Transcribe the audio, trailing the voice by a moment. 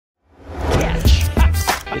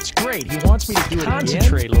it's great. He wants me to do it again.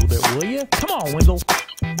 Concentrate a little bit, will you? Come on, Wendell.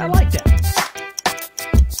 I like that.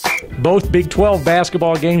 Both Big 12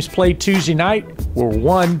 basketball games played Tuesday night were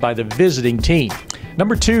won by the visiting team.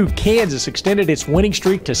 Number 2, Kansas extended its winning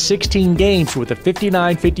streak to 16 games with a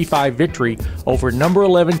 59-55 victory over number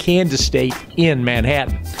 11 Kansas State in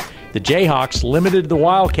Manhattan. The Jayhawks limited the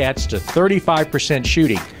Wildcats to 35%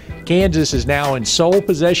 shooting. Kansas is now in sole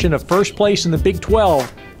possession of first place in the Big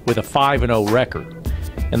 12 with a 5-0 record.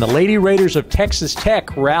 And the Lady Raiders of Texas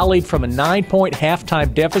Tech rallied from a 9-point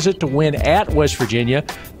halftime deficit to win at West Virginia,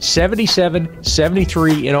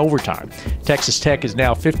 77-73 in overtime. Texas Tech is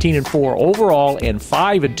now 15-4 overall and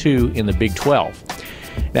 5-2 in the Big 12.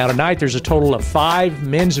 Now tonight there's a total of 5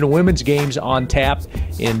 men's and women's games on tap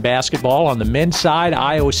in basketball. On the men's side,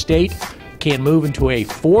 Iowa State can move into a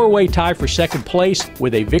 4-way tie for second place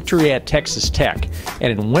with a victory at Texas Tech.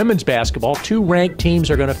 And in women's basketball, 2 ranked teams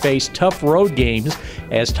are going to face tough road games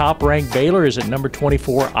as top-ranked Baylor is at number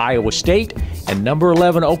 24 Iowa State and number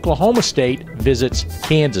 11 Oklahoma State visits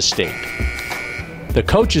Kansas State. The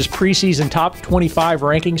coaches' preseason top 25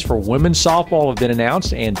 rankings for women's softball have been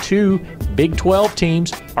announced, and 2 Big 12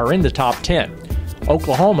 teams are in the top 10.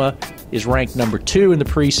 Oklahoma is ranked number 2 in the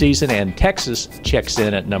preseason, and Texas checks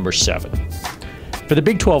in at number 7. For the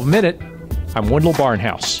Big 12 Minute, I'm Wendell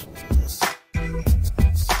Barnhouse.